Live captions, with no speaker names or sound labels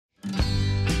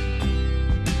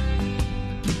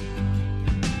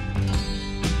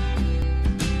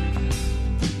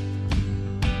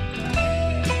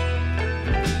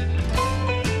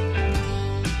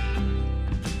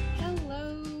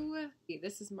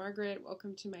this is Margaret.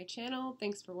 Welcome to my channel.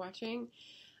 Thanks for watching.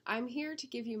 I'm here to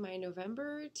give you my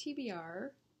November TBR,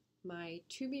 my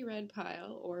to be read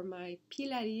pile, or my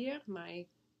pile à lire, my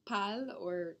pile,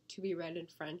 or to be read in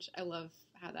French. I love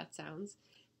how that sounds,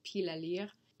 pile à lire.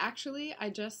 Actually,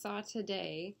 I just saw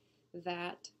today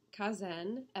that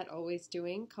Kazan at Always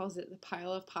Doing calls it the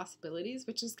pile of possibilities,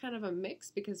 which is kind of a mix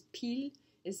because pile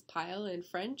is pile in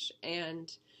French,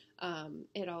 and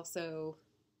it also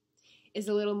is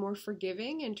a little more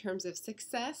forgiving in terms of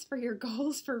success for your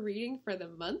goals for reading for the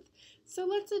month. So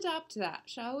let's adopt that,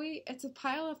 shall we? It's a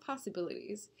pile of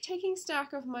possibilities. Taking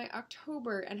stock of my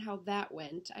October and how that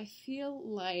went, I feel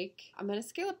like I'm going to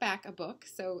scale it back a book.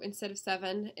 So instead of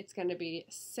 7, it's going to be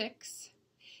 6.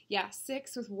 Yeah,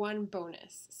 6 with 1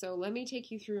 bonus. So let me take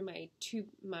you through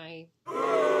my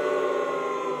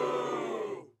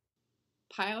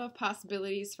pile of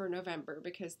possibilities for November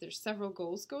because there's several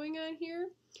goals going on here.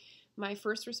 My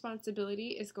first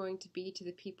responsibility is going to be to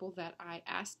the people that I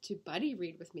asked to buddy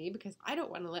read with me because I don't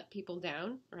want to let people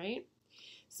down, right?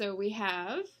 So we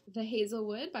have The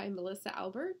Hazelwood by Melissa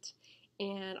Albert,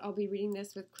 and I'll be reading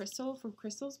this with Crystal from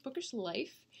Crystal's Bookish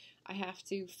Life. I have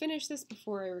to finish this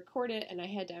before I record it, and I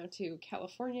head down to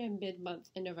California mid-month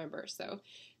in November, so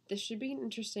this should be an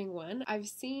interesting one. I've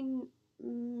seen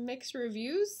mixed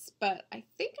reviews, but I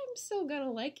think I'm still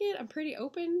gonna like it. I'm pretty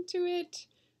open to it.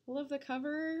 I love the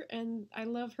cover, and I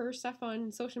love her stuff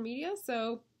on social media,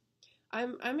 so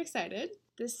I'm excited.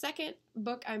 The second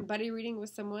book I'm buddy reading with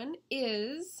someone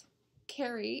is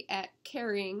Carrie at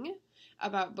Caring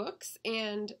About Books,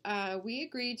 and we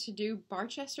agreed to do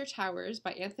Barchester Towers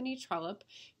by Anthony Trollope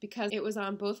because it was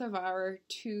on both of our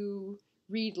to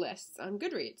read lists on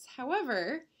Goodreads.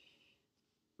 However,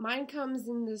 mine comes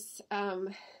in this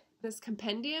this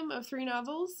compendium of 3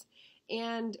 novels,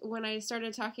 and when I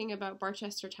started talking about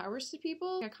Barchester Towers to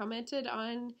people, I commented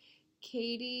on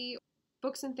Katie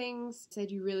Books and Things,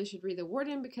 said you really should read The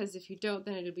Warden because if you don't,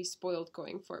 then it'll be spoiled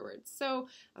going forward. So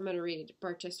I'm going to read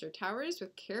Barchester Towers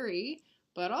with Carrie,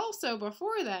 but also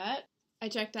before that, I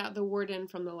checked out The Warden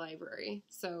from the library.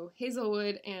 So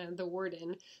Hazelwood and The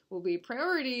Warden will be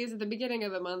priorities at the beginning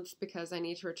of the month because I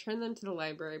need to return them to the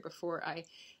library before I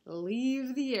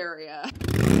leave the area.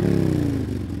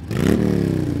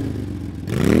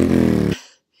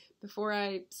 Before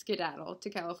I skedaddle to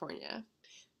California.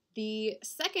 The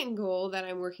second goal that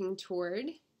I'm working toward,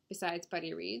 besides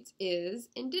buddy reads, is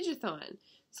Indig-a-thon.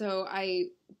 So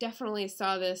I definitely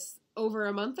saw this over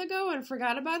a month ago and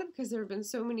forgot about it because there have been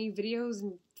so many videos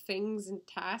and things and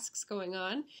tasks going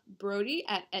on. Brody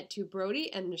at Et2Brody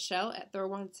and Michelle at There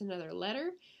Wants Another Letter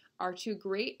are 2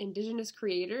 great Indigenous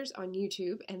creators on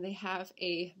YouTube, and they have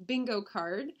a bingo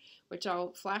card, which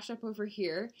I'll flash up over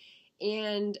here.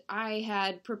 And I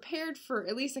had prepared for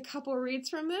at least a couple reads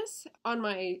from this on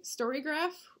my story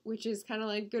graph, which is kind of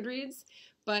like Goodreads,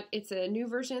 but it's a new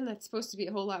version that's supposed to be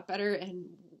a whole lot better and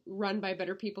run by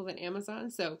better people than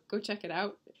Amazon, so go check it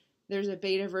out. There's a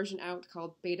beta version out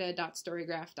called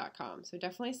beta.storygraph.com, so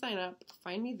definitely sign up,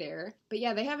 find me there. But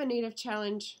yeah, they have a native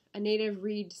challenge, a native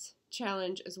reads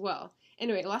challenge as well.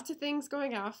 Anyway, lots of things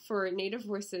going off for native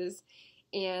voices,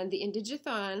 and the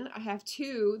Indig-a-thon, I have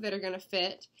 2 that are going to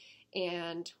fit.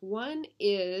 And one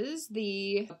is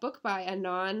the book by a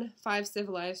non-5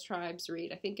 civilized tribes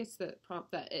read. I think it's the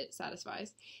prompt that it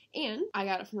satisfies. And I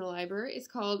got it from the library. It's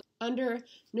called Under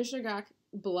Nushagak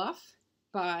Bluff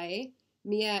by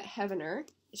Mia Heavener.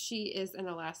 She is an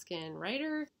Alaskan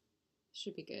writer.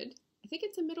 Should be good. I think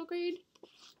it's a middle grade.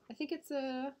 I think it's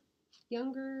a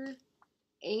younger,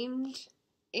 aimed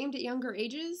at younger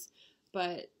ages,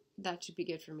 but that should be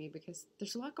good for me because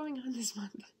there's a lot going on this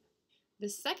month. The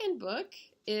second book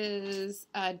is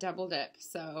a double dip,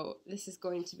 so this is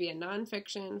going to be a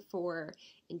nonfiction for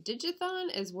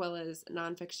Indig-a-thon as well as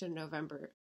nonfiction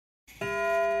November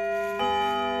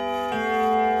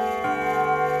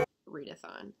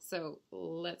readathon. So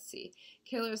let's see.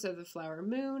 Killers of the Flower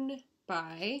Moon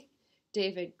by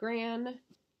David Gran.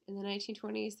 In the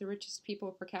 1920s, the richest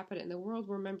people per capita in the world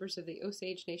were members of the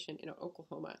Osage Nation in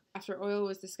Oklahoma. After oil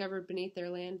was discovered beneath their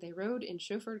land, they rode in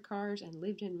chauffeured cars and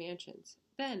lived in mansions.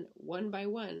 Then, one by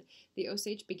one, the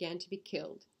Osage began to be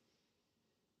killed.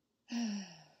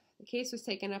 The case was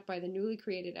taken up by the newly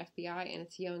created FBI and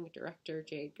its young director,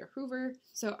 J. Edgar Hoover.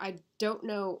 So I don't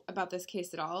know about this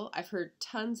case at all. I've heard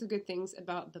tons of good things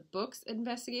about the book's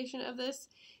investigation of this,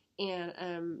 and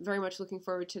I'm very much looking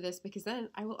forward to this because then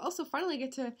I will also finally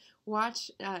get to watch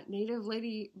Native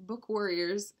Lady Book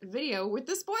Warrior's video with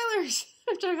the spoilers,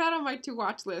 which I've had on my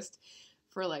to-watch list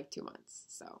for like 2 months.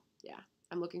 So, yeah.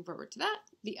 I'm looking forward to that.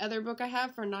 The other book I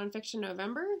have for nonfiction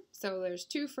November, so there's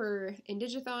 2 for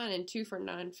Indig-a-thon and 2 for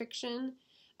nonfiction.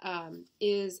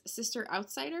 is Sister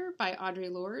Outsider by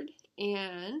Audre Lorde,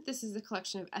 and this is a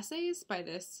collection of essays by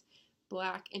this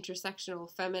Black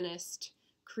intersectional feminist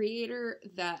creator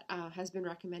that has been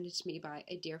recommended to me by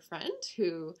a dear friend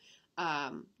who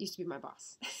used to be my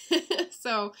boss.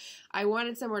 So I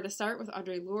wanted somewhere to start with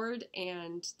Audre Lorde,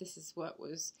 and this is what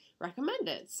was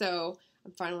recommended. So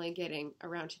I'm finally getting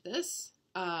around to this.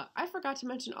 I forgot to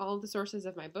mention all of the sources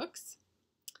of my books.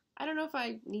 I don't know if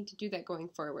I need to do that going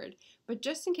forward, but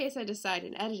just in case I decide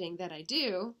in editing that I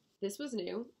do, this was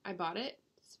new. I bought it.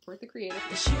 Support the creator.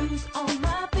 The shoes on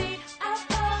my feet, the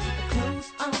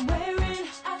clothes I'm wearing,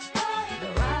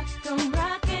 the rock I'm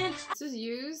rocking. This is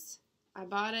used. I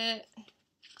bought it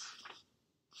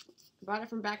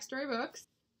from Backstory Books.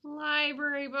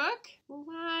 Library book.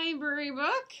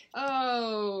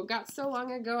 Oh, got so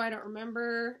long ago I don't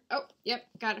remember. Oh, yep,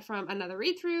 got it from Another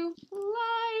Read Through.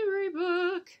 Library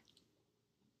book.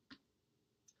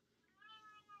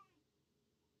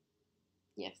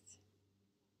 Yes.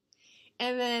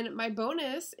 And then my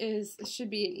bonus should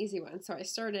be an easy one. So I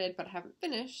started, but I haven't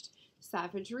finished.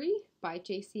 Savagery by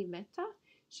J.C. Mehta.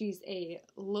 She's a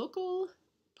local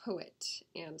poet,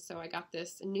 and so I got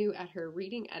this new at her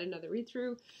reading at Another Read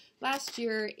Through last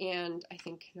year, and I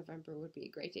think November would be a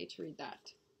great day to read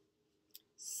that.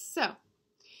 So,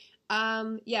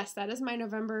 yes, that is my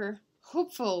November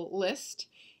hopeful list,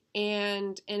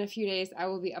 and in a few days I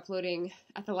will be uploading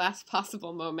at the last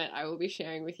possible moment. I will be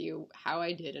sharing with you how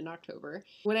I did in October.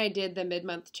 When I did the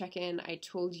mid-month check-in, I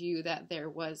told you that there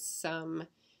was some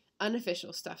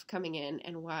unofficial stuff coming in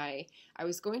and why I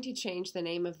was going to change the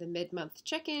name of the mid-month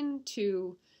check-in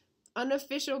to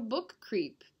Unofficial Book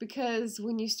Creep, because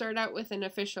when you start out with an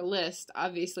official list,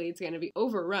 obviously it's going to be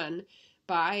overrun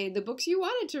by the books you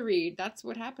wanted to read. That's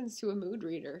what happens to a mood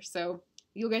reader. So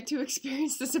you'll get to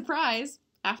experience the surprise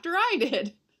after I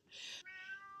did.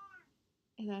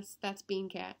 And that's Bean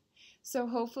Cat. So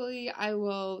hopefully I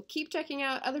will keep checking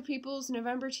out other people's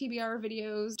November TBR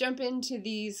videos, jump into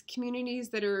these communities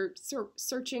that are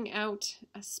searching out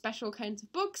special kinds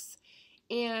of books,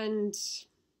 and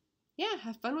yeah,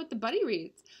 have fun with the buddy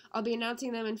reads. I'll be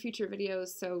announcing them in future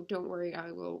videos, so don't worry,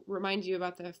 I will remind you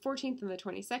about the 14th and the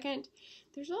 22nd.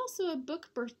 There's also a book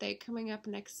birthday coming up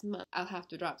next month. I'll have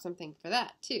to drop something for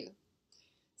that too.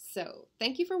 So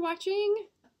thank you for watching.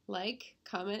 Like,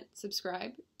 comment,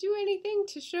 subscribe, do anything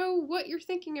to show what you're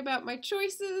thinking about my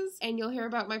choices, and you'll hear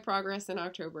about my progress in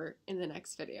October in the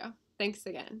next video. Thanks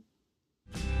again.